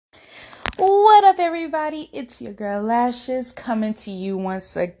What up, everybody? It's your girl Lashes coming to you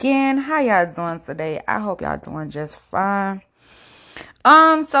once again. How y'all doing today? I hope y'all doing just fine.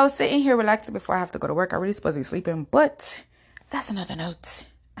 So sitting here relaxing before I have to go to work. I'm really supposed to be sleeping, but that's another note.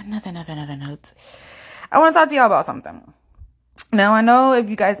 Another note. I want to talk to y'all about something. Now, I know if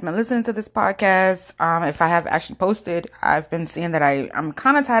you guys been listening to this podcast, if I have actually posted, I've been seeing that I'm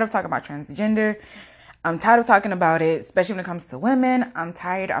kind of tired of talking about transgender. I'm tired of talking about it, especially when it comes to women. I'm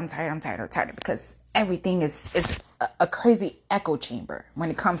tired because everything is a crazy echo chamber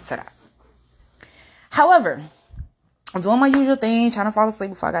when it comes to that. However, I'm doing my usual thing, trying to fall asleep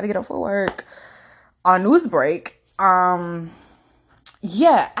before I got to get up for work. On news break, I've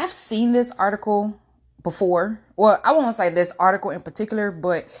seen this article before. Well, I won't say this article in particular,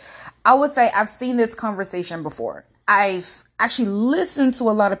 but I would say I've seen this conversation before. I've actually listened to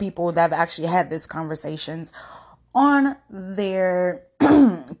a lot of people that have actually had these conversations on their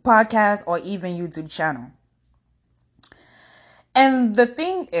podcast or even YouTube channel. And the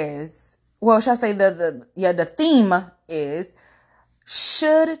thing is, the theme is,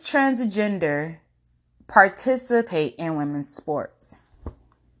 should transgender participate in women's sports?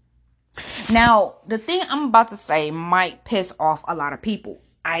 Now, the thing I'm about to say might piss off a lot of people.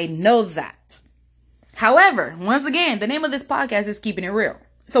 I know that. However, once again, the name of this podcast is Keeping It Real.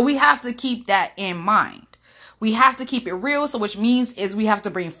 So we have to keep that in mind. We have to keep it real. So which means is we have to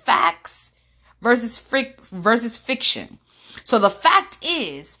bring facts versus fiction. So the fact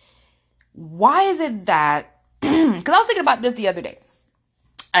is, why is it that, because I was thinking about this the other day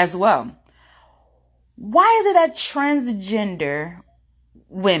as well. Why is it that transgender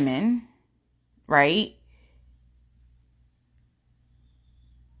women, right,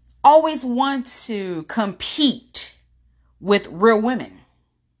 always want to compete with real women?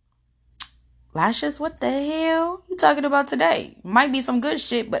 Lashes, what the hell you talking about today? Might be some good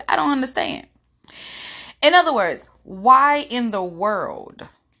shit, but I don't understand. In other words, why in the world,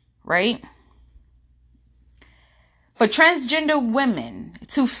 right, for transgender women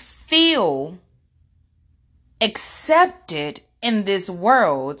to feel accepted in this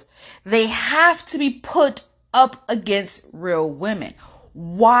world, they have to be put up against real women?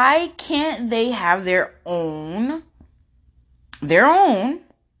 Why can't they have their own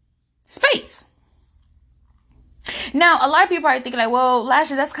space? Now, a lot of people are thinking like, well,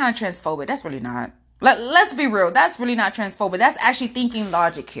 Lashes, that's kind of transphobic. That's really not. Let's be real. That's really not transphobic. That's actually thinking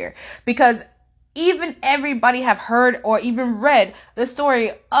logic here. Because even everybody have heard or even read the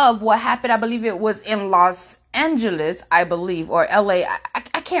story of what happened. I believe it was in Los Angeles, I believe, or LA.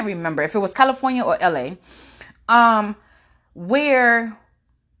 I can't remember if it was California or LA. Where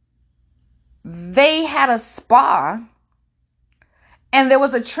they had a spa and there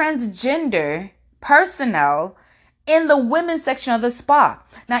was a transgender personnel in the women's section of the spa.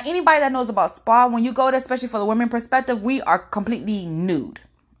 Now, anybody that knows about spa, when you go there, especially for the women perspective, we are completely nude.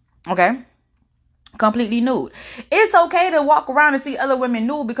 Okay? Completely nude. It's okay to walk around and see other women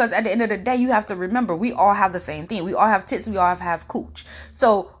nude, because at the end of the day, you have to remember, we all have the same thing. We all have tits. We all have cooch.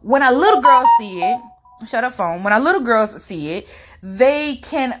 So when a little girl see it, shut up phone. When our little girls see it, they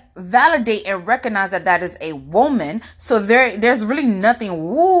can validate and recognize that is a woman. So there's really nothing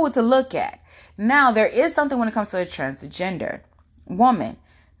woo to look at. Now, there is something when it comes to a transgender woman.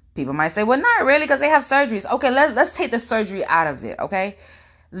 People might say, well, not really, because they have surgeries. Okay, let's take the surgery out of it, okay?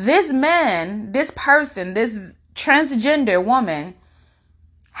 This man, this person, this transgender woman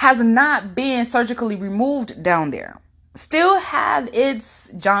has not been surgically removed down there. Still have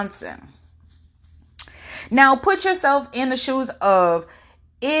its Johnson. Now, put yourself in the shoes of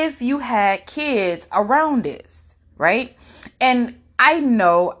if you had kids around this, right? And I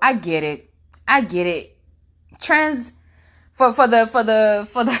know, I get it. Trans for the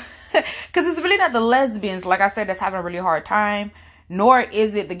because it's really not the lesbians, like I said, that's having a really hard time. Nor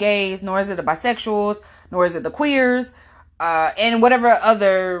is it the gays, nor is it the bisexuals, nor is it the queers, and whatever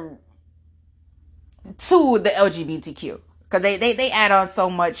other to the LGBTQ. Because they add on so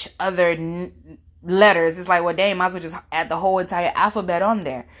much other letters. It's like, well, dang, might as well just add the whole entire alphabet on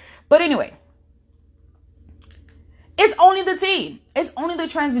there. But anyway, it's only the T. It's only the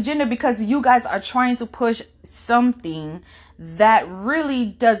transgender, because you guys are trying to push something that really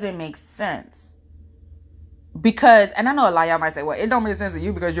doesn't make sense. Because, and I know a lot of y'all might say, well, it don't make sense to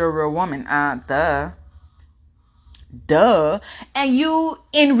you because you're a real woman. Duh. And you,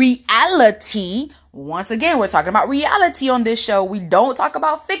 in reality, once again, we're talking about reality on this show. We don't talk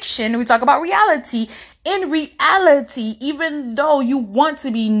about fiction. We talk about reality. In reality, even though you want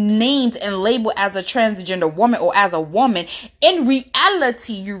to be named and labeled as a transgender woman or as a woman, in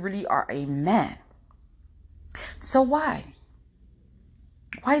reality, you really are a man. So why?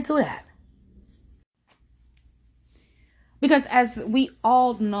 Why do that? Because as we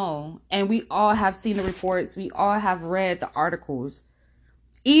all know, and we all have seen the reports, we all have read the articles,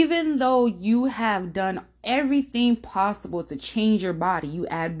 even though you have done everything possible to change your body, you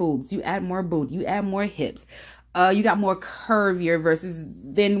add boobs, you add more booty, you add more hips, you got more curvier versus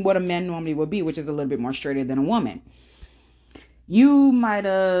than what a man normally would be, which is a little bit more straighter than a woman. You might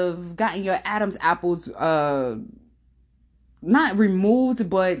have gotten your Adam's apples not removed,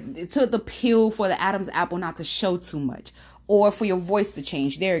 but it took the peel for the Adam's apple not to show too much, or for your voice to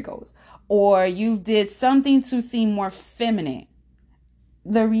change. There it goes. Or you did something to seem more feminine.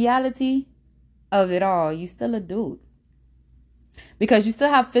 The reality of it all, you still a dude. Because you still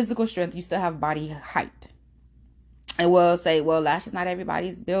have physical strength, you still have body height. And we'll say, well, lashes, not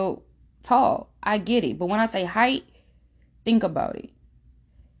everybody's built tall. I get it. But when I say height, think about it.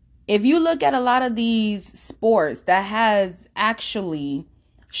 If you look at a lot of these sports that has actually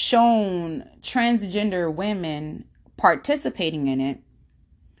shown transgender women participating in it,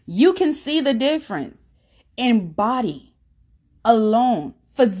 you can see the difference in body alone,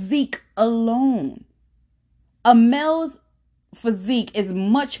 physique alone. A male's physique is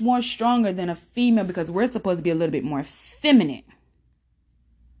much more stronger than a female because we're supposed to be a little bit more feminine.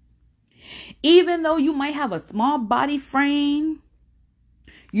 Even though you might have a small body frame,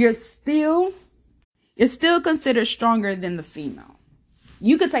 you're still considered stronger than the female.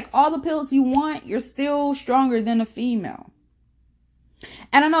 You could take all the pills you want, you're still stronger than a female.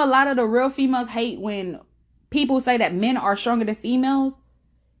 And I know a lot of the real females hate when people say that men are stronger than females.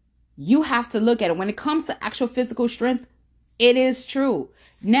 You have to look at it. When it comes to actual physical strength, it is true.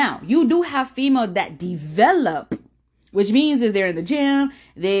 Now, you do have females that develop, which means is they're in the gym,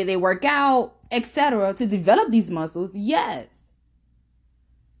 they work out, etc. to develop these muscles. Yes.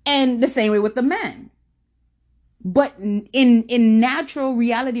 And the same way with the men. But in natural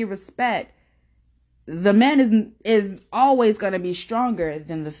reality respect, the man is always going to be stronger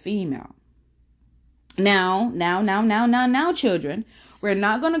than the female. Now, children, we're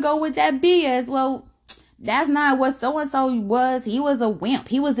not going to go with that BS. Well, that's not what so-and-so was. He was a wimp.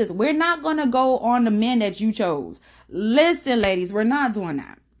 He was this. We're not going to go on the men that you chose. Listen, ladies, we're not doing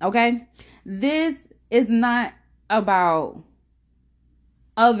that. Okay? This is not about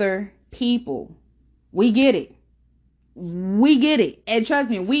other people. We get it. We get it. And trust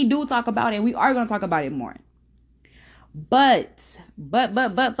me, we do talk about it, and we are going to talk about it more. But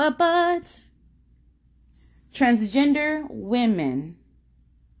transgender women,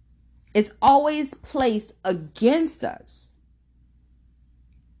 it's always placed against us,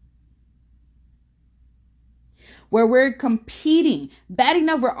 where we're competing. Bad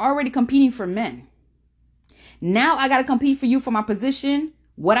enough, we're already competing for men. Now I got to compete for you for my position,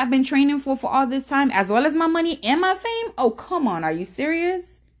 what I've been training for all this time, as well as my money and my fame. Oh, come on. Are you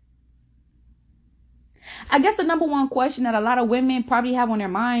serious? I guess the number one question that a lot of women probably have on their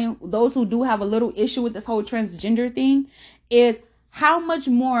mind, those who do have a little issue with this whole transgender thing, is how much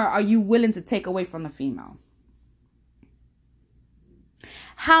more are you willing to take away from the female?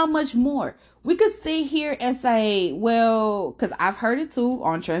 How much more? We could sit here and say, well, because I've heard it too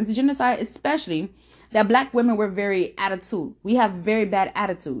on transgender side, especially, that black women were very attitude. We have very bad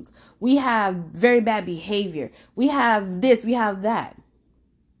attitudes. We have very bad behavior. We have this, we have that.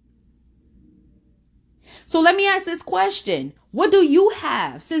 So let me ask this question. What do you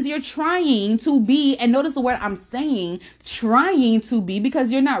have, since you're trying to be, and notice the word I'm saying, trying to be,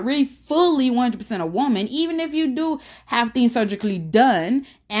 because you're not really fully 100% a woman. Even if you do have things surgically done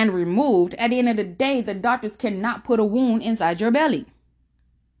and removed, at the end of the day, the doctors cannot put a wound inside your belly.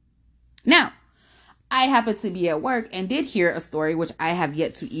 Now, I happened to be at work and did hear a story, which I have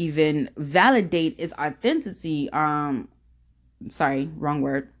yet to even validate its authenticity. Sorry, wrong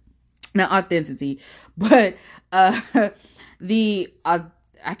word. Not authenticity, but I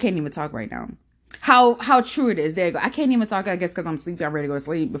can't even talk right now. How true it is. There you go. I can't even talk, I guess, because I'm sleepy. I'm ready to go to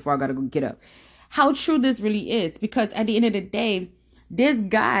sleep before I got to go get up. How true this really is. Because at the end of the day, this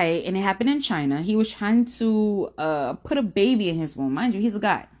guy, and it happened in China, he was trying to put a baby in his womb. Mind you, he's a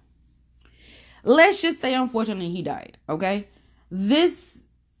guy. Let's just say, unfortunately, he died. Okay?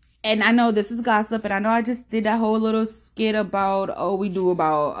 And I know this is gossip, and I know I just did that whole little skit about,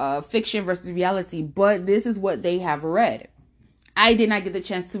 fiction versus reality, but this is what they have read. I did not get the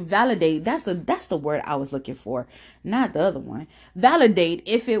chance to validate. That's the word I was looking for, not the other one. Validate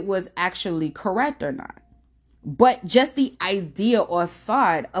if it was actually correct or not. But just the idea or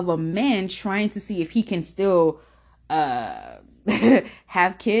thought of a man trying to see if he can still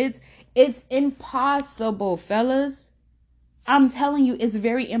have kids, it's impossible, fellas. I'm telling you, it's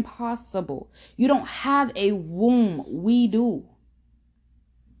very impossible. You don't have a womb. We do.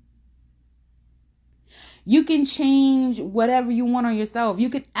 You can change whatever you want on yourself. You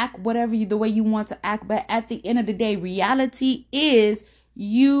can act the way you want to act. But at the end of the day, reality is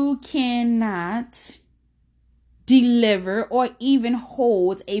you cannot deliver or even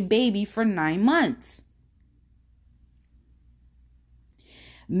hold a baby for 9 months.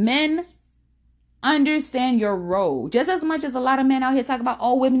 Men, understand your role. Just as much as a lot of men out here talk about,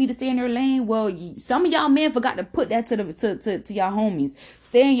 oh, women need to stay in their lane. Well, some of y'all men forgot to put that to y'all homies.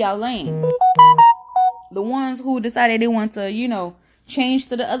 Stay in y'all lane. The ones who decided they want to, change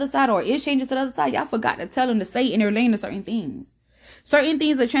to the other side, or is changing to the other side, y'all forgot to tell them to stay in their lane to certain things. Certain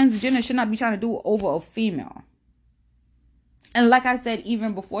things a transgender should not be trying to do over a female. And like I said,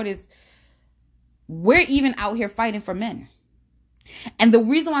 even before this, we're even out here fighting for men. And the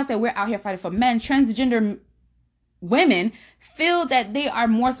reason why I say we're out here fighting for men, transgender women feel that they are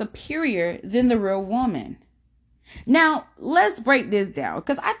more superior than the real woman. Now, let's break this down,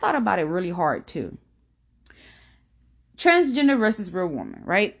 because I thought about it really hard too. Transgender versus real woman,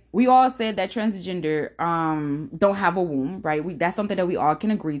 right? We all said that transgender don't have a womb, right? That's something that we all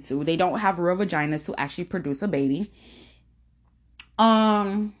can agree to. They don't have real vaginas to actually produce a baby.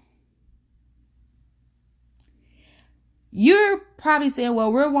 You're probably saying,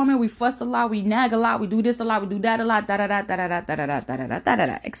 well, we're a woman, we fuss a lot, we nag a lot, we do this a lot, we do that a lot,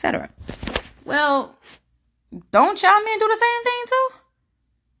 etc. Well, don't y'all men do the same thing too?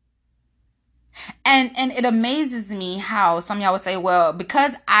 And it amazes me how some of y'all would say, well,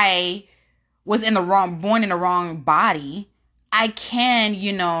 because I was born in the wrong body, I can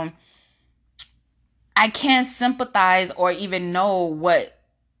sympathize or even know what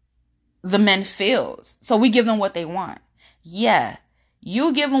the men feels. So we give them what they want. Yeah,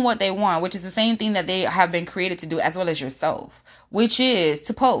 you give them what they want, which is the same thing that they have been created to do, as well as yourself, which is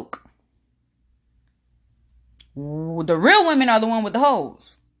to poke. The real women are the one with the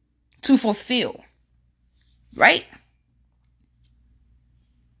hoes to fulfill, right?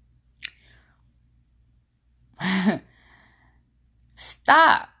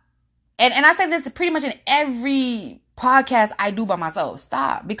 Stop. And I say this pretty much in every podcast I do by myself.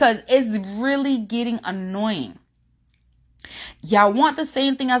 Stop, because it's really getting annoying. Y'all want the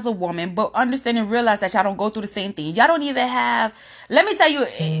same thing as a woman, but understand and realize that y'all don't go through the same thing. Y'all don't even have, let me tell you,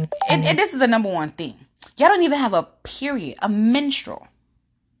 this is the number one thing. Y'all don't even have a period, a menstrual.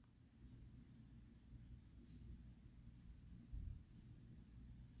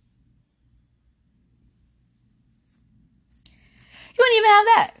 You don't even have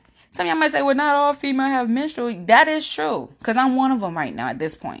that. Some of y'all might say, well, not all females have menstrual. That is true, because I'm one of them right now at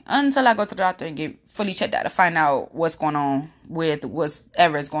this point. Until I go to the doctor and get fully checked out to find out what's going on with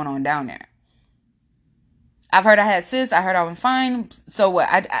whatever is going on down there. I've heard I had cysts. I heard I was fine. So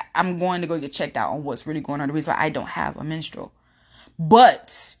I'm going to go get checked out on what's really going on. The reason why I don't have a menstrual.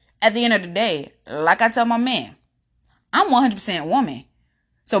 But at the end of the day, like I tell my man, I'm 100% woman.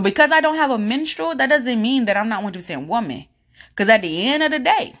 So because I don't have a menstrual, that doesn't mean that I'm not 100% woman. Because at the end of the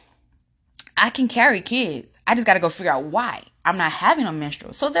day, I can carry kids. I just got to go figure out why I'm not having a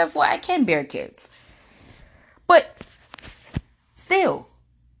menstrual. So therefore, I can bear kids. But still,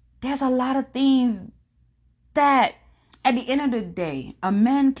 there's a lot of things that at the end of the day, a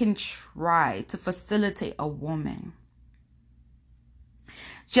man can try to facilitate a woman.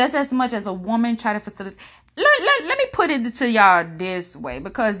 Just as much as a woman try to facilitate. Let me put it to y'all this way,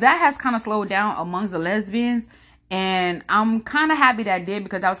 because that has kind of slowed down amongst the lesbians. And I'm kind of happy that I did,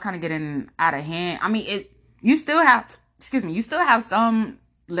 because I was kind of getting out of hand. I mean, you still have some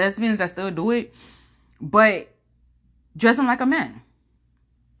lesbians that still do it, but dressing like a man.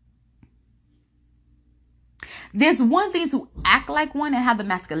 There's one thing to act like one and have the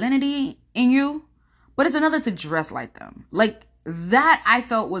masculinity in you, but it's another to dress like them. Like, that I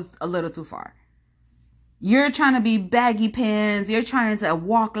felt was a little too far. You're trying to be baggy pants. You're trying to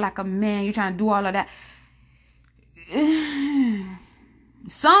walk like a man. You're trying to do all of that.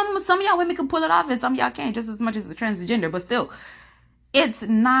 Some of y'all women can pull it off, and some of y'all can't, just as much as the transgender. But still, it's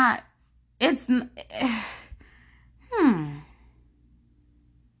not.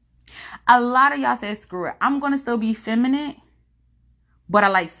 A lot of y'all say, screw it, I'm gonna still be feminine, but I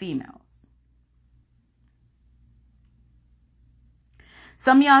like females.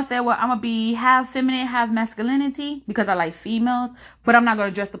 Some of y'all say, well, I'm gonna be half feminine, half masculinity, because I like females, but I'm not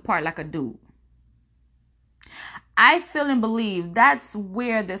gonna dress the part like a dude. I feel and believe that's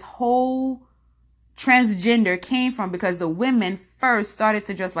where this whole transgender came from, because the women first started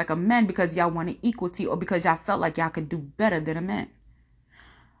to dress like a man because y'all wanted equality, or because y'all felt like y'all could do better than a man.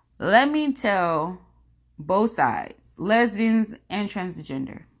 Let me tell both sides, lesbians and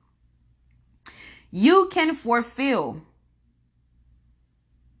transgender, you can fulfill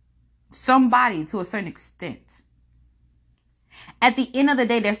somebody to a certain extent. At the end of the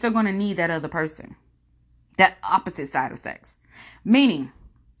day, they're still going to need that other person, that opposite side of sex. Meaning,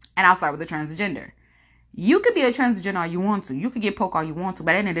 and I'll start with the transgender. You could be a transgender all you want to. You could get poke all you want to.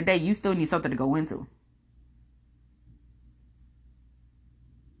 But at the end of the day, you still need something to go into.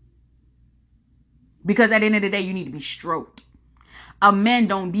 Because at the end of the day, you need to be stroked. A man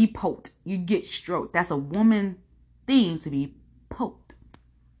don't be poked. You get stroked. That's a woman thing to be poked.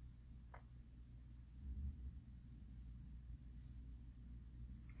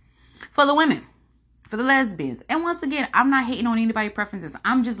 For the women, for the lesbians. And once again, I'm not hating on anybody's preferences.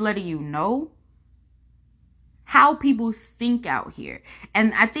 I'm just letting you know how people think out here.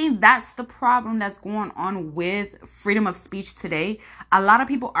 And I think that's the problem that's going on with freedom of speech today. A lot of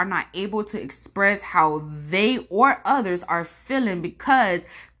people are not able to express how they or others are feeling because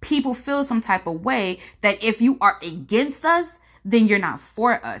people feel some type of way that if you are against us, then you're not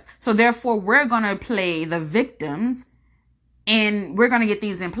for us. So therefore, we're going to play the victims and we're going to get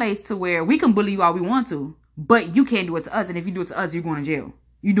things in place to where we can bully you all we want to, but you can't do it to us. And if you do it to us, you're going to jail.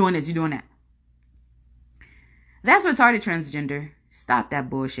 You're doing this, you're doing that. That's retarded, transgender. Stop that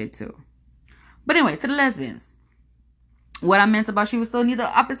bullshit too. But anyway, to the lesbians. What I meant about she would still need the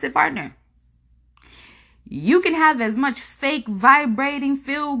opposite partner. You can have as much fake, vibrating,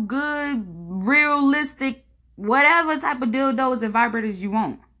 feel good, realistic, whatever type of dildos and vibrators you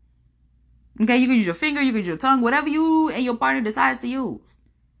want. Okay, you can use your finger, you can use your tongue, whatever you and your partner decides to use.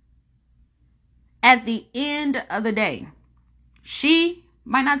 At the end of the day, she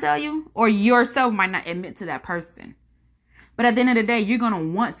might not tell you, or yourself might not admit to that person. But at the end of the day, you're going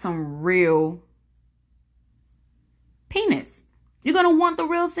to want some real penis. You're going to want the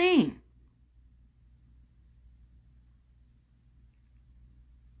real thing.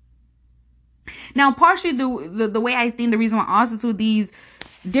 Now, partially the way I think the reason why also these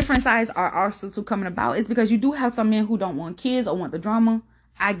different sides are also coming about is because you do have some men who don't want kids or want the drama.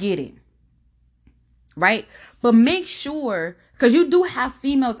 I get it. Right? But make sure, because you do have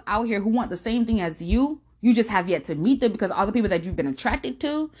females out here who want the same thing as you. You just have yet to meet them because all the people that you've been attracted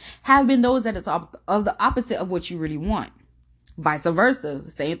to have been those that is of the opposite of what you really want. Vice versa.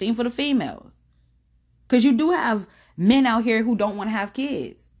 Same thing for the females. Because you do have men out here who don't want to have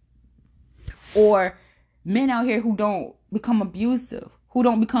kids. Or men out here who don't become abusive. Who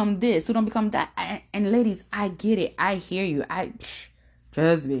don't become this. Who don't become that. And ladies, I get it. I hear you.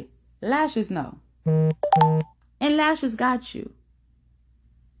 Trust me. Lashes no. And lashes got you.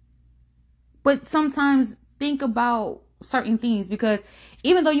 But sometimes think about certain things, because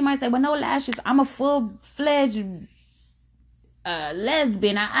even though you might say, well, no lashes, I'm a full-fledged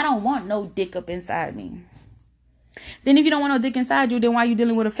lesbian. I don't want no dick up inside me. Then if you don't want no dick inside you, then why are you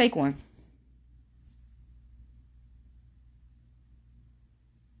dealing with a fake one?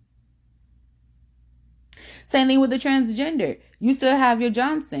 Same thing with the transgender. You still have your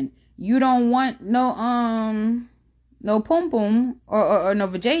Johnson. You don't want no pum pum or no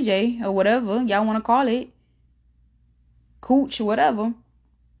vajayjay or whatever y'all want to call it, cooch, whatever.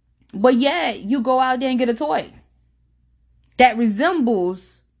 But yeah, you go out there and get a toy that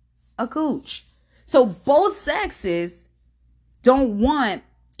resembles a cooch. So both sexes don't want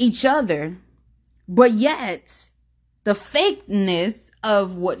each other, but yet the fakeness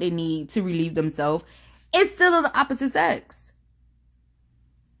of what they need to relieve themselves is still of the opposite sex.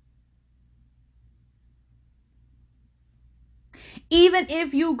 Even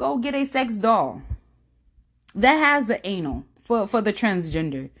if you go get a sex doll that has the anal for the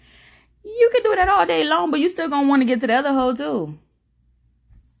transgender, you can do that all day long, but you still gonna want to get to the other hole too.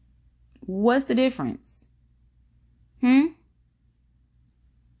 What's the difference?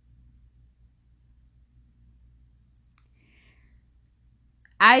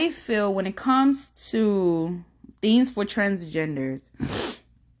 I feel when it comes to things for transgenders,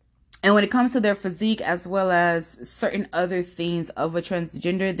 and when it comes to their physique as well as certain other things of a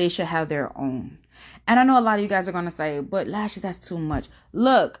transgender, they should have their own. And I know a lot of you guys are going to say, but lashes, that's too much.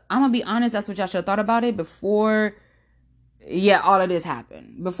 Look, I'm going to be honest. That's what y'all should have thought about it before, all of this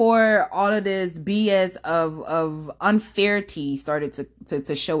happened. Before all of this BS of unfairity started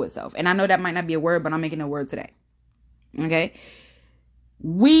to show itself. And I know that might not be a word, but I'm making a word today. Okay?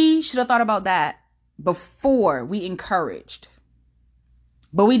 We should have thought about that before we encouraged.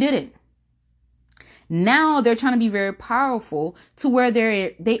 But we didn't. Now they're trying to be very powerful to where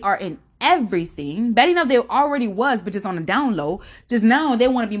they are in everything. That enough they already was, but just on the down low. Just now they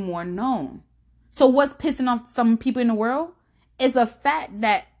want to be more known. So what's pissing off some people in the world is the fact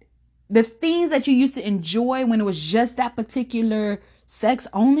that the things that you used to enjoy when it was just that particular sex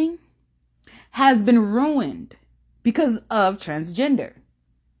only has been ruined because of transgender.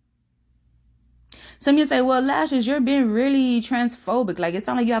 Some of you say, well, Lashes, you're being really transphobic. Like, it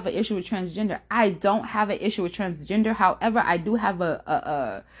sounds like you have an issue with transgender. I don't have an issue with transgender. However, I do have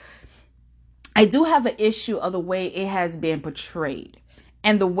an issue of the way it has been portrayed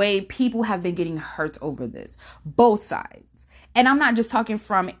and the way people have been getting hurt over this. Both sides. And I'm not just talking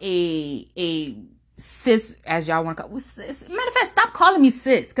from a sis, as y'all want to call sis. Matter of fact, stop calling me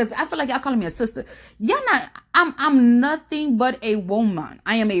sis, because I feel like y'all calling me a sister. Y'all not. I'm nothing but a woman.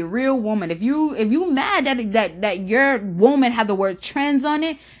 I am a real woman. If you mad that your woman have the word trans on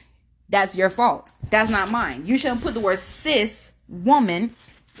it, that's your fault. That's not mine. You shouldn't put the word cis woman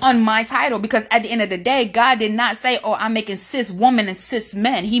on my title, because at the end of the day, God did not say, oh, I'm making cis woman and cis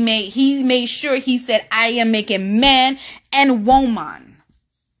men. He made sure he said, I am making man and woman.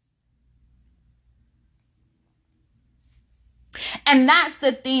 And that's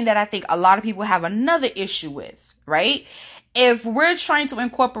the thing that I think a lot of people have another issue with, right? If we're trying to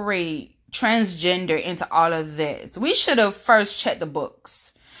incorporate transgender into all of this, we should have first checked the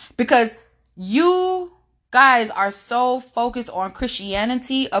books, because you guys are so focused on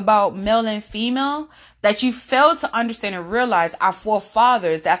Christianity about male and female that you fail to understand and realize our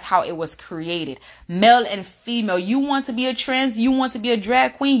forefathers, that's how it was created. Male and female. You want to be a trans, you want to be a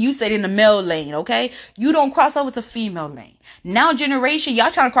drag queen, you stay in the male lane, okay? You don't cross over to female lane. Now generation,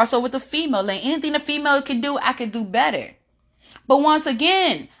 y'all trying to cross over to female lane. Anything the female can do, I can do better. But once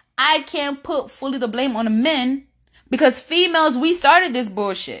again, I can't put fully the blame on the men, because females, we started this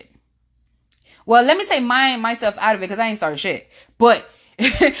bullshit. Well, let me take myself out of it, because I ain't started shit. But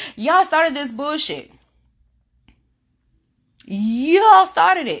y'all started this bullshit. Y'all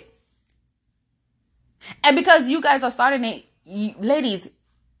started it. And because you guys are starting it, ladies,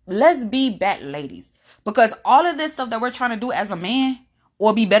 let's be bad ladies. Because all of this stuff that we're trying to do as a man,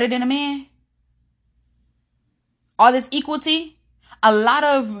 or be better than a man, all this equality, a lot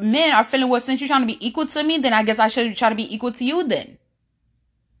of men are feeling, well, since you're trying to be equal to me, then I guess I should try to be equal to you then.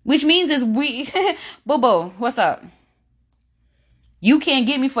 Which means is Boo-boo, what's up? You can't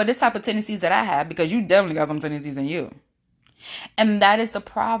get me for this type of tendencies that I have, because you definitely got some tendencies in you. And that is the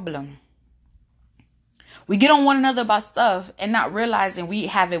problem. We get on one another about stuff and not realizing we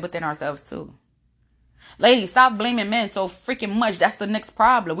have it within ourselves too. Ladies, stop blaming men so freaking much. That's the next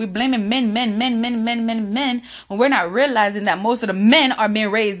problem. We're blaming men, when we're not realizing that most of the men are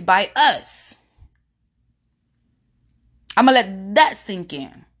being raised by us. I'm going to let that sink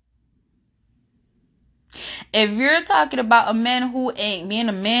in. If you're talking about a man who ain't being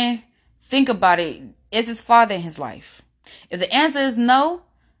a man, think about it. Is his father in his life? If the answer is no,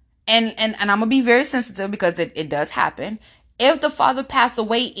 and I'm going to be very sensitive, because it does happen. If the father passed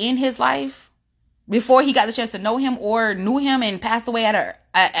away in his life before he got the chance to know him, or knew him and passed away at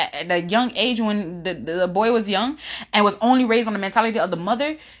a young age when the boy was young and was only raised on the mentality of the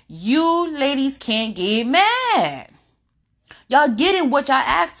mother, you ladies can't get mad. Y'all getting what y'all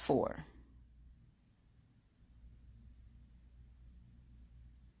asked for.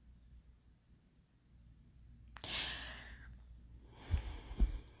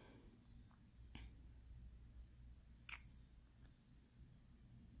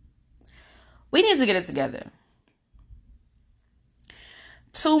 We need to get it together.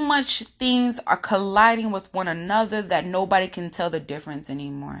 Too much things are colliding with one another that nobody can tell the difference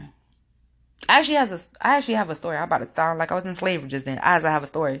anymore. I actually have a story. I'm about to sound like I was in slavery just then. I have a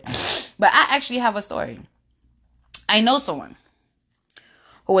story. But I actually have a story. I know someone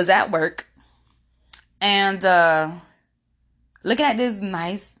who was at work and looking at this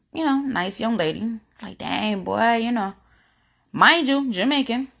nice young lady. Like, dang, boy, mind you,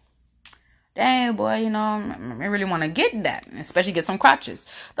 Jamaican. Dang, boy, I really want to get that, especially get some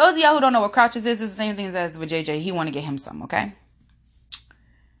crotches. Those of y'all who don't know what crotches is, it's the same thing as with JJ. He want to get him some, okay?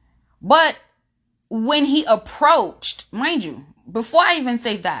 But when he approached, mind you, before I even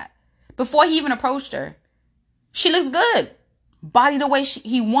say that, before he even approached her, she looks good. Body the way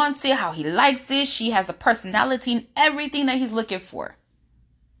he wants it, how he likes it. She has the personality and everything that he's looking for.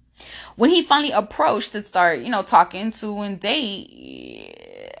 When he finally approached to start, talking to and date,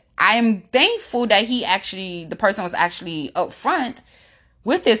 I'm thankful that the person was actually upfront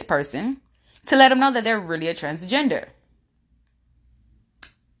with this person to let him know that they're really a transgender.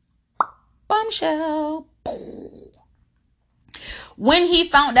 Bombshell. When he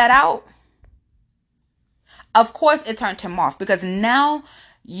found that out, of course it turned him off, because now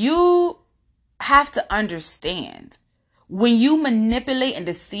you have to understand, when you manipulate and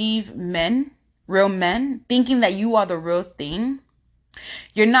deceive men, real men, thinking that you are the real thing,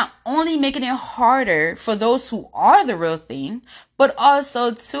 you're not only making it harder for those who are the real thing, but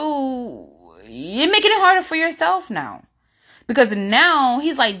also too, you're making it harder for yourself now. Because now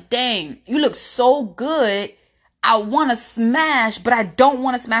he's like, dang, you look so good. I want to smash, but I don't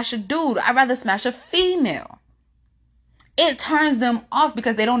want to smash a dude. I'd rather smash a female. It turns them off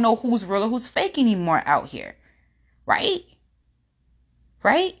because they don't know who's real or who's fake anymore out here. Right?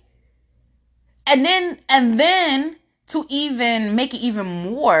 Right? And then to even make it even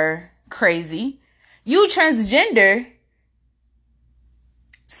more crazy, you transgender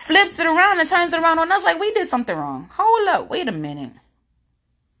flips it around and turns it around on us like we did something wrong. Hold up. Wait a minute.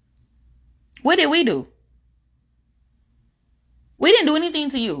 What did we do? We didn't do anything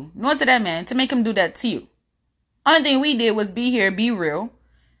to you, nor to that man, to make him do that to you. Only thing we did was be here, be real.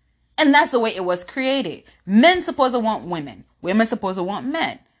 And that's the way it was created. Men supposed to want women. Women supposed to want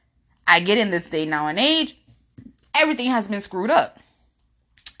men. I get in this day now and age, everything has been screwed up.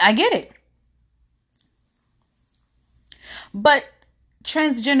 I get it. But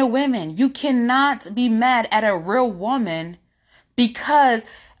transgender women, you cannot be mad at a real woman because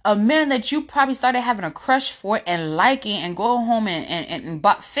a man that you probably started having a crush for and liking and go home and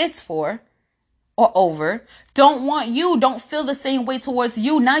butt fists for or over, don't want you, don't feel the same way towards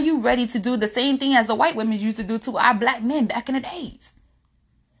you. Now you ready to do the same thing as the white women used to do to our black men back in the days,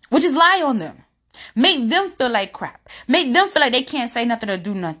 which is lie on them. Make them feel like crap. Make them feel like they can't say nothing or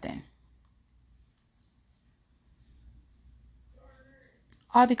do nothing.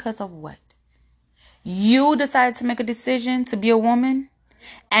 All because of what? You decided to make a decision to be a woman,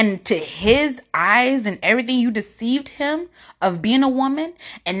 and to his eyes and everything, you deceived him of being a woman.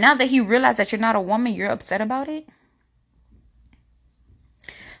 And now that he realized that you're not a woman, you're upset about it.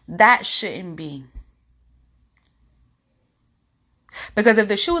 That shouldn't be. Because if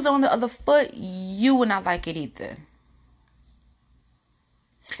the shoe was on the other foot, you would not like it either.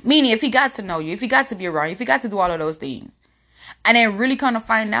 Meaning, if he got to know you, if he got to be around you, if he got to do all of those things, and then really kind of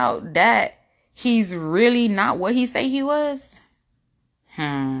find out that he's really not what he say he was,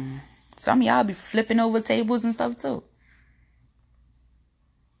 some of y'all be flipping over tables and stuff too.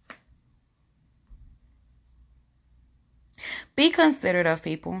 Be considerate of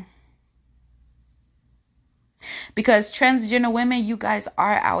people. Because transgender women, you guys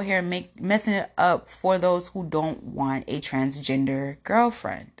are out here messing it up for those who don't want a transgender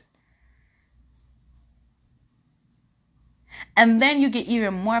girlfriend. And then you get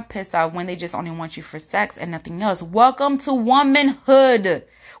even more pissed off when they just only want you for sex and nothing else. Welcome to womanhood.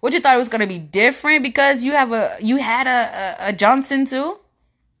 What, you thought it was going to be different because you had a Johnson too?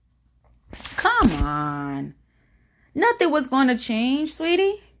 Come on. Nothing was going to change,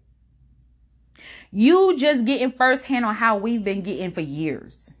 sweetie. You just getting firsthand on how we've been getting for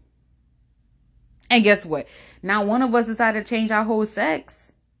years. And guess what? Now one of us decided to change our whole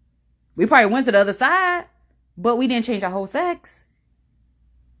sex. We probably went to the other side, but we didn't change our whole sex.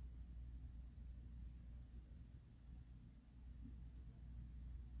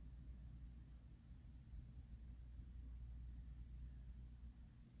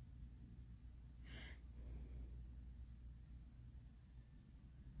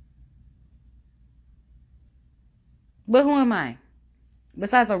 But who am I?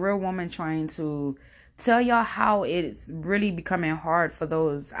 Besides a real woman trying to tell y'all how it's really becoming hard for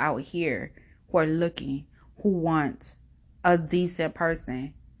those out here who are looking, who want a decent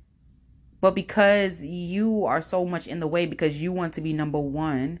person. But because you are so much in the way, because you want to be number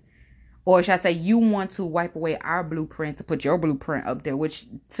one, or should I say you want to wipe away our blueprint to put your blueprint up there, which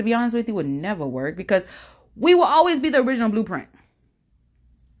to be honest with you would never work because we will always be the original blueprint.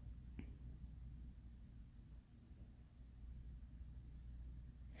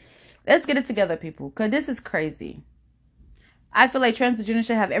 Let's get it together, people, because this is crazy. I feel like transgender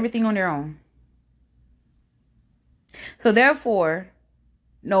should have everything on their own. So therefore,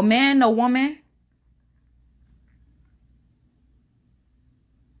 no man, no woman,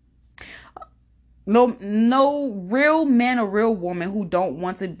 no real man or real woman who don't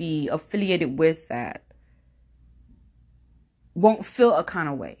want to be affiliated with that won't feel a kind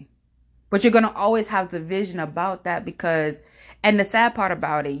of way. But you're going to always have division about that because, and the sad part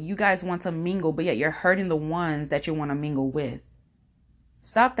about it, you guys want to mingle, but yet you're hurting the ones that you want to mingle with.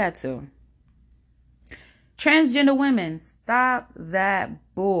 Stop that too. Transgender women, stop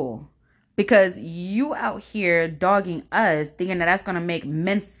that bull. Because you out here dogging us, thinking that that's going to make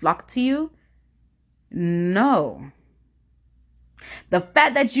men flock to you. No. The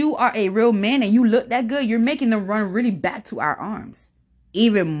fact that you are a real man and you look that good, you're making them run really back to our arms.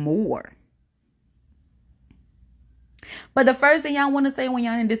 Even more. But the first thing y'all want to say when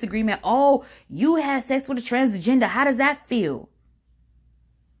y'all in disagreement, oh, you had sex with a transgender. How does that feel?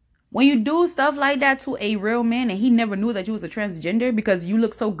 When you do stuff like that to a real man and he never knew that you was a transgender because you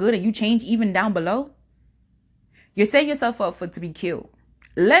look so good and you change even down below, You're setting yourself up for to be killed.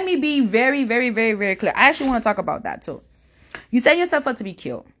 Let me be very, very, very, very clear. I actually want to talk about that too. You set yourself up to be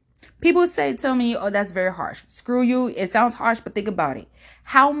killed. People tell me, oh, that's very harsh. Screw you. It sounds harsh, but think about it.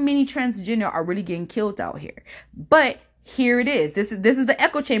 How many transgender are really getting killed out here? But here it is. This is the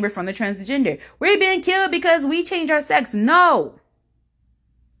echo chamber from the transgender. We're being killed because we change our sex. No,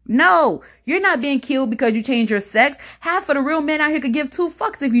 you're not being killed because you change your sex. Half of the real men out here could give two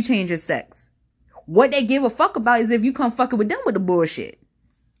fucks if you change your sex. What they give a fuck about is if you come fucking with them with the bullshit.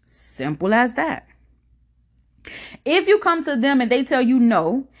 Simple as that. If you come to them and they tell you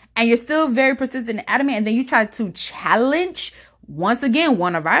no, and you're still very persistent and adamant, and then you try to challenge, once again,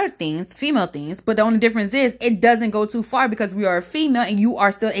 one of our things, female things, but the only difference is it doesn't go too far because we are a female and you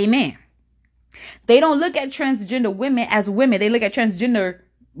are still a man. They don't look at transgender women as women. They look at transgender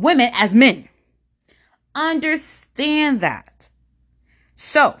women as men. Understand that.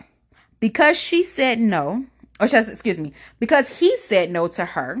 So, because she said no, because he said no to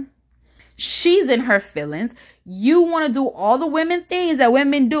her, she's in her feelings. You want to do all the women things that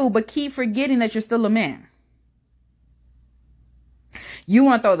women do, but keep forgetting that you're still a man. You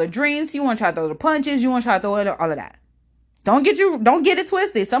want to throw the drinks. You want to try to throw the punches. You want to try to throw all of that. Don't get it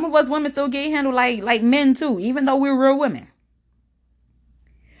twisted. Some of us women still get handled like men too, even though we're real women.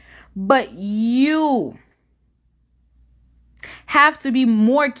 But you have to be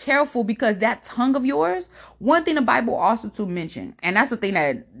more careful because that tongue of yours, one thing the Bible also to mention, and that's the thing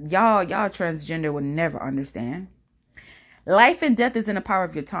that y'all transgender would never understand. Life and death is in the power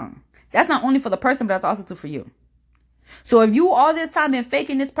of your tongue. That's not only for the person, but that's also too for you. So if you all this time been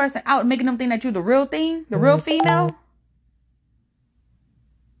faking this person out, making them think that you're the real thing, the real female,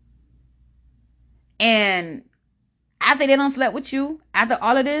 and after they don't slept with you, after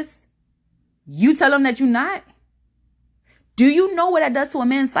all of this, you tell them that you're not. Do you know what that does to a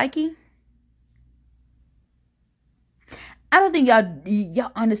man's psyche? I don't think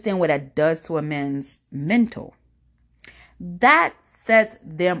y'all understand what that does to a man's mental. That sets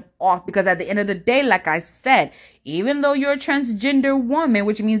them off because at the end of the day, like I said, even though you're a transgender woman,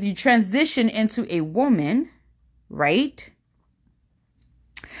 which means you transition into a woman, right?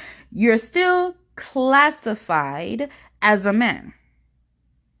 You're still classified as a man.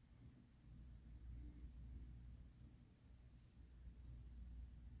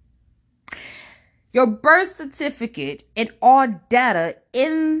 Your birth certificate and all data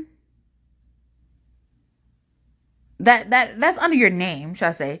in that's under your name, shall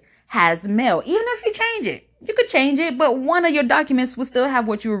I say, has male. Even if you change it, you could change it, but one of your documents will still have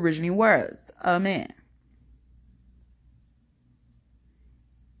what you originally was, a man.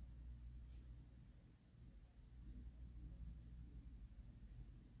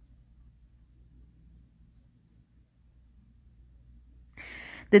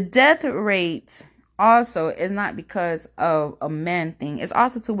 The death rate also is not because of a man thing. It's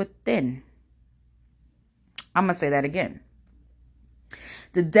also to within. I'm going to say that again.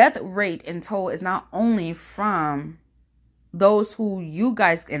 The death rate in total is not only from those who you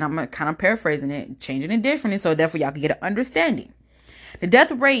guys, and I'm kind of paraphrasing it, changing it differently, so therefore y'all can get an understanding. The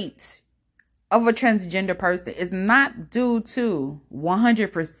death rate of a transgender person is not due to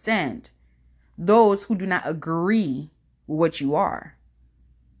 100% those who do not agree with what you are,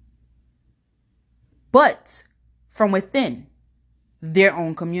 but from within their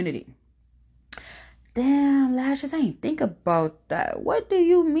own community. Damn, Lashes, I ain't think about that. What do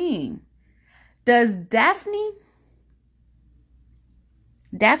you mean? Does Daphne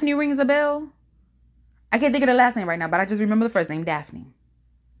rings a bell? I can't think of the last name right now, but I just remember the first name, Daphne.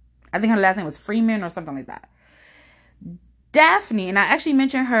 I think her last name was Freeman or something like that. Daphne, and I actually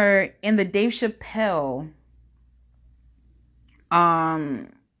mentioned her in the Dave Chappelle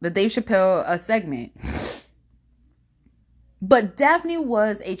segment. But Daphne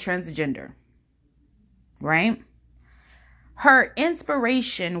was a transgender, right? Her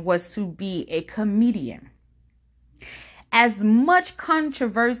inspiration was to be a comedian. As much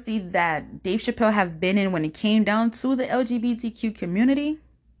controversy that Dave Chappelle have been in when it came down to the LGBTQ community,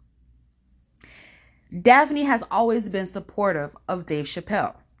 Daphne has always been supportive of Dave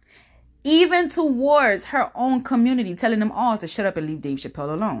Chappelle. Even towards her own community, telling them all to shut up and leave Dave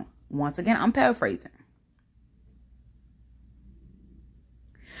Chappelle alone. Once again, I'm paraphrasing.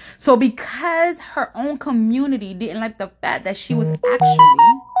 So because her own community didn't like the fact that she was actually,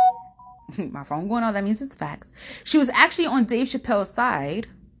 my phone going off, that means it's facts. She was actually on Dave Chappelle's side.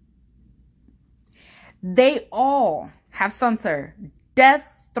 They all have sent her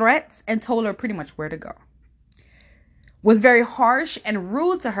death threats and told her pretty much where to go. Was very harsh and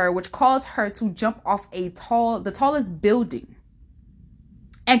rude to her, which caused her to jump off the tallest building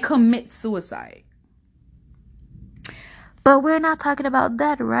and commit suicide. But we're not talking about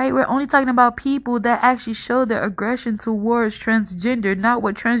that, right? We're only talking about people that actually show their aggression towards transgender, not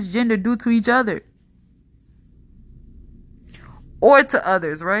what transgender do to each other or to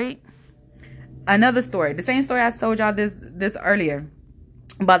others, right? Another story, the same story I told y'all this earlier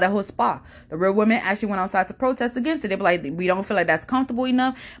about that whole spa. The real women actually went outside to protest against it. They were like, we don't feel like that's comfortable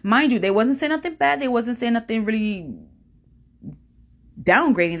enough. Mind you, they wasn't saying nothing bad. They wasn't saying nothing really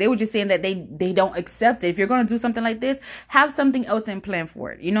downgrading. They were just saying that they don't accept it. If you're going to do something like this, have something else in plan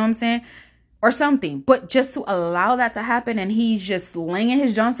for it. You know what I'm saying? Or something. But just to allow that to happen, and he's just slinging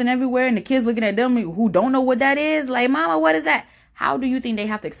his Johnson everywhere, and the kids looking at them who don't know what that is, like, mama, what is that? How do you think they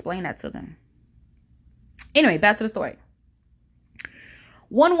have to explain that to them? Anyway, back to the story.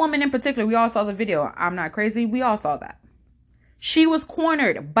 One woman in particular, we all saw the video. I'm not crazy. We all saw that. She was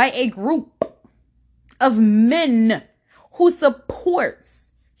cornered by a group of men who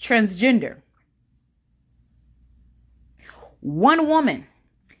supports transgender. One woman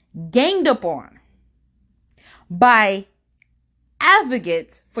ganged upon by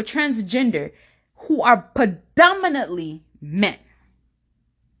advocates for transgender who are predominantly men.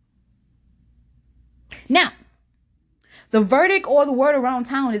 Now, the verdict or the word around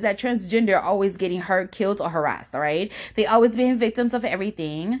town is that transgender are always getting hurt, killed, or harassed, all right? They always being victims of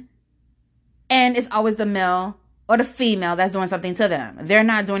everything. And it's always the male or the female that's doing something to them. They're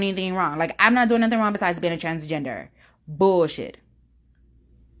not doing anything wrong. Like, I'm not doing nothing wrong besides being a transgender. Bullshit.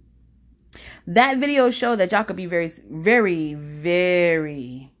 That video showed that y'all could be very, very,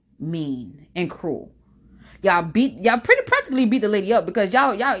 very mean and cruel. Y'all pretty practically beat the lady up because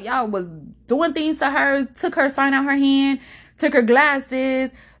y'all was doing things to her, took her sign out her hand, took her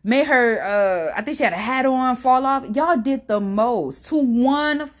glasses, made her, I think she had a hat on, fall off. Y'all did the most to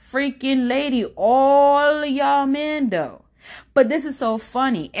one freaking lady. All y'all men though. But this is so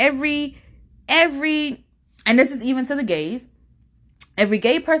funny. Every, and this is even to the gays. Every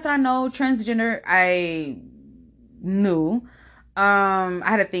gay person I know, transgender, I knew. I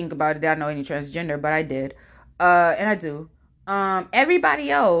had to think about it. Did I know any transgender? But I did. And I do.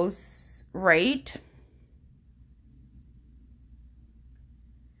 Everybody else, right?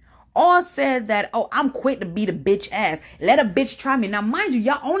 All said that, oh, I'm quick to beat a bitch ass. Let a bitch try me. Now, mind you,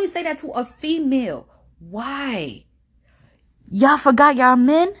 y'all only say that to a female. Why? Y'all forgot y'all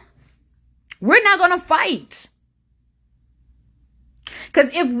men? We're not gonna fight.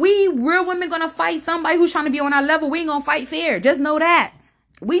 Because if we real women gonna fight somebody who's trying to be on our level, we ain't gonna fight fair. Just know that.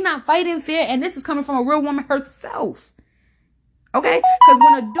 We not fighting fair. And this is coming from a real woman herself. Okay? Because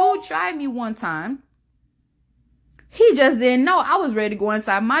when a dude tried me one time, he just didn't know. I was ready to go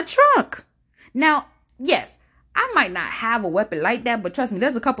inside my trunk. Now, yes, I might not have a weapon like that, but trust me,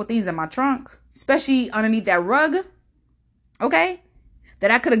 there's a couple things in my trunk, especially underneath that rug, okay,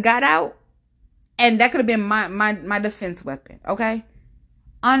 that I could have got out, and that could have been my defense weapon, okay?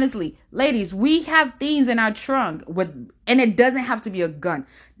 Honestly, ladies, we have things in our trunk and it doesn't have to be a gun.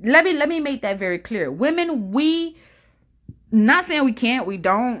 Let me make that very clear. Women, we not saying we can't, we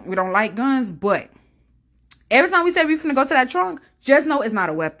don't like guns, but every time we say we're finna go to that trunk, just know it's not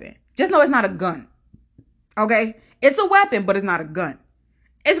a weapon. Just know it's not a gun. Okay? It's a weapon, but it's not a gun.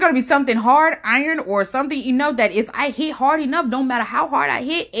 It's gonna be something hard, iron, or something, you know, that if I hit hard enough, don't matter how hard I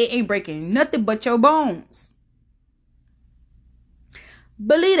hit, it ain't breaking nothing but your bones.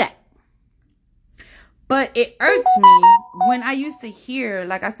 Believe that. But it irks me when I used to hear,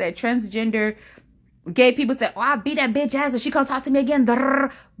 like I said, transgender gay people say, oh, I beat that bitch ass and she come talk to me again.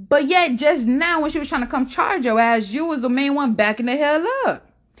 But yet just now when she was trying to come charge your ass, you was the main one backing the hell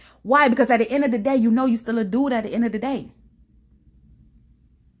up. Why? Because at the end of the day, you know you still a dude at the end of the day.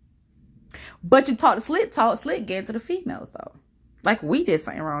 But you talk slick, getting to the females though. Like we did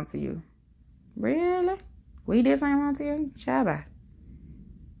something wrong to you. Really? We did something wrong to you? Shabba.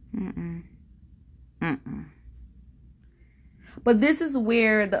 But this is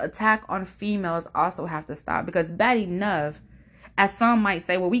where the attack on females also have to stop. Because bad enough, as some might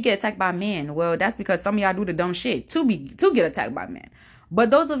say, well, we get attacked by men. Well, that's because some of y'all do the dumb shit to get attacked by men. But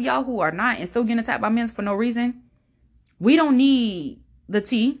those of y'all who are not and still getting attacked by men for no reason, we don't need the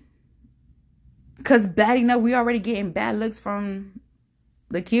tea. Because bad enough, we already getting bad looks from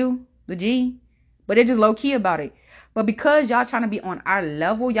the Q, the G. But they're just low key about it. But because y'all trying to be on our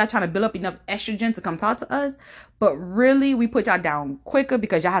level, y'all trying to build up enough estrogen to come talk to us. But really, we put y'all down quicker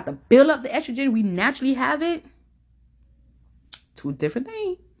because y'all have to build up the estrogen. We naturally have it. Two different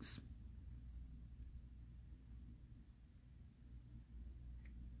things.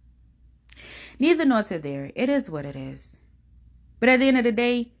 Neither nor to there. It is what it is. But at the end of the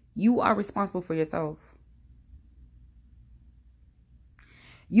day, you are responsible for yourself.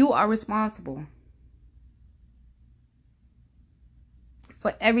 You are responsible.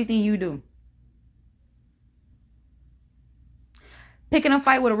 for everything you do. Picking a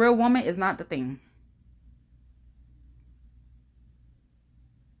fight with a real woman is not the thing.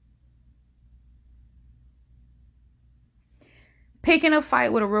 Picking a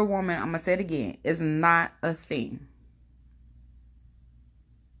fight with a real woman, I'm going to say it again, is not a thing.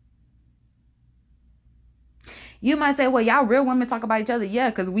 You might say, well, y'all real women talk about each other. Yeah,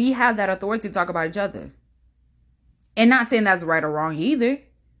 because we have that authority to talk about each other. And not saying that's right or wrong either.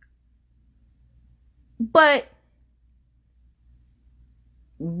 But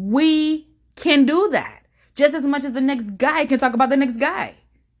we can do that just as much as the next guy can talk about the next guy.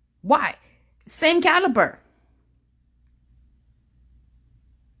 Why? Same caliber.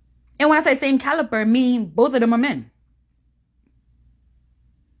 And when I say same caliber, meaning both of them are men.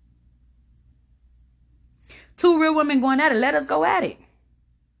 Two real women going at it. Let us go at it.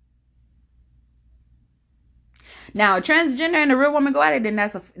 Now, a transgender and a real woman go at it, then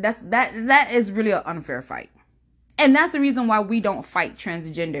that is really an unfair fight. And that's the reason why we don't fight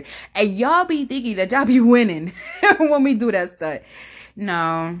transgender. And y'all be thinking that y'all be winning when we do that stuff.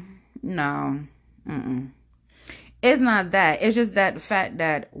 No. It's not that. It's just that fact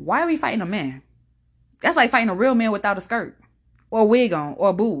that why are we fighting a man? That's like fighting a real man without a skirt or a wig on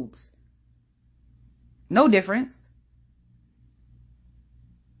or boobs. No difference.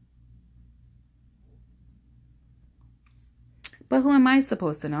 But who am I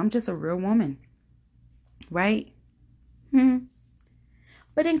supposed to know? I'm just a real woman. Right?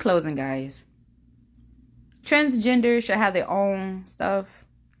 But in closing, guys, transgender should have their own stuff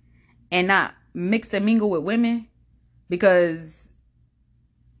and not mix and mingle with women, because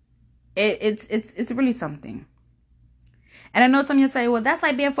it's really something. And I know some of you say, well, that's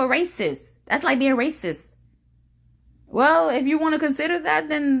like being racist. That's like being racist. Well, if you want to consider that,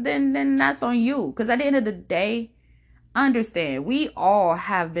 then that's on you. Because at the end of the day, understand, we all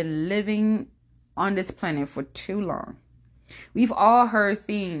have been living on this planet for too long. We've all heard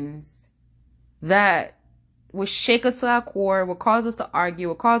things that will shake us to our core, will cause us to argue,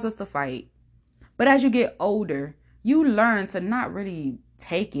 will cause us to fight. But as you get older, you learn to not really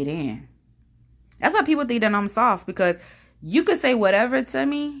take it in. That's why people think that I'm soft, because you could say whatever to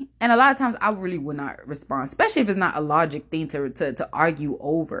me, and a lot of times I really would not respond, especially if it's not a logic thing to argue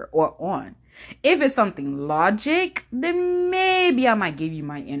over or on. If it's something logic, then maybe I might give you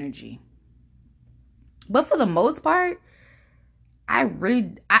my energy. But for the most part, I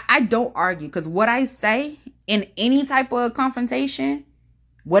don't argue, because what I say in any type of confrontation,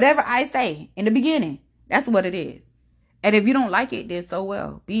 whatever I say in the beginning, that's what it is. And if you don't like it, then so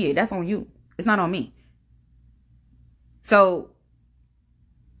well, be it. That's on you. It's not on me. So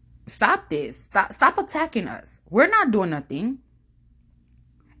stop this. Stop attacking us. We're not doing nothing.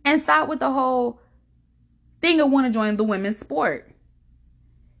 And stop with the whole thing of want to join the women's sport.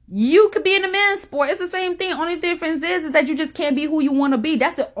 You could be in the men's sport. It's the same thing. Only difference is that you just can't be who you want to be.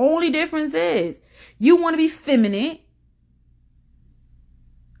 That's the only difference is. You want to be feminine,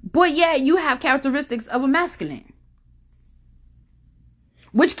 but yet you have characteristics of a masculine,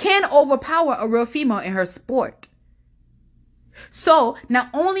 which can overpower a real female in her sport. So not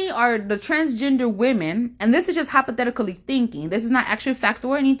only are the transgender women, and this is just hypothetically thinking, this is not actual fact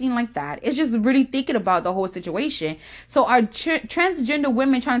or anything like that, it's just really thinking about the whole situation. So are transgender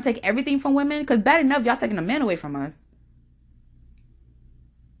women trying to take everything from women? Because bad enough, y'all taking the men away from us.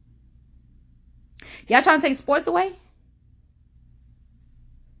 Y'all trying to take sports away?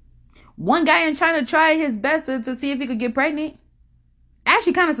 One guy in China tried his best to see if he could get pregnant.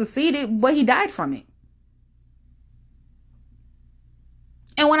 Actually kind of succeeded, but he died from it.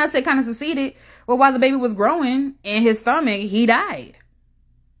 And when I say kind of succeeded, well, while the baby was growing in his stomach, he died.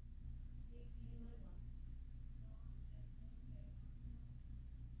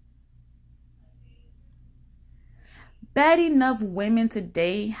 Bad enough women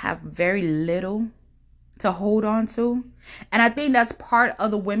today have very little to hold on to. And I think that's part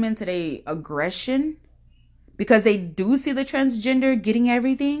of the women today aggression, because they do see the transgender getting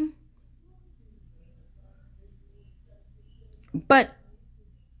everything. But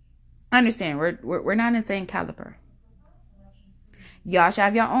understand, we're not in the same caliber. Y'all should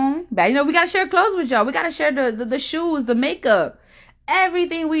have your own. But we gotta share clothes with y'all. We gotta share the shoes, the makeup,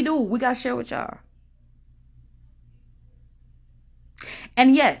 everything we do. We gotta share with y'all.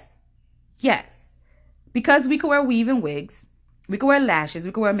 And yes, because we can wear weave and wigs, we can wear lashes,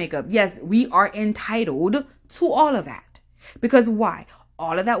 we can wear makeup. Yes, we are entitled to all of that. Because why?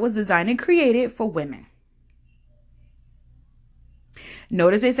 All of that was designed and created for women.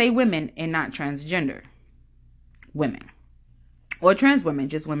 Notice they say women and not transgender women. Or trans women,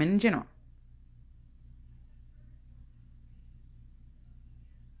 just women in general.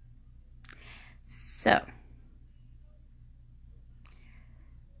 So,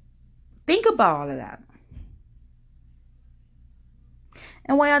 think about all of that.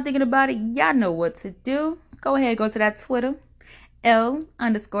 And while y'all thinking about it, y'all know what to do. Go ahead, go to that Twitter,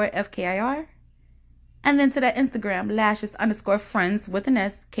 L_FKIR. And then to that Instagram, lashes_friends with an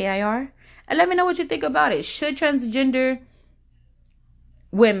SKIR. And let me know what you think about it. Should transgender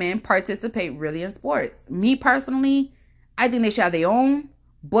women participate really in sports? Me personally, I think they should have their own.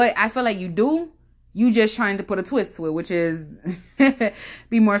 But I feel like you do. You just trying to put a twist to it, which is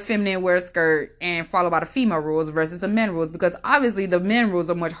be more feminine, wear a skirt, and follow by the female rules versus the men rules. Because obviously the men rules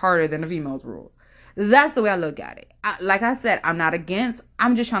are much harder than the females rules. That's the way I look at it. Like I said, I'm not against.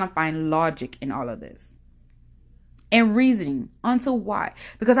 I'm just trying to find logic in all of this. And reasoning onto why.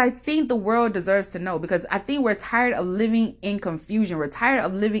 Because I think the world deserves to know. Because I think we're tired of living in confusion. We're tired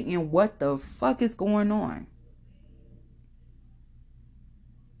of living in what the fuck is going on.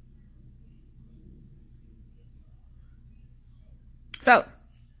 So,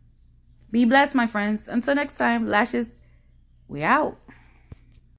 be blessed, my friends. Until next time, lashes, we out.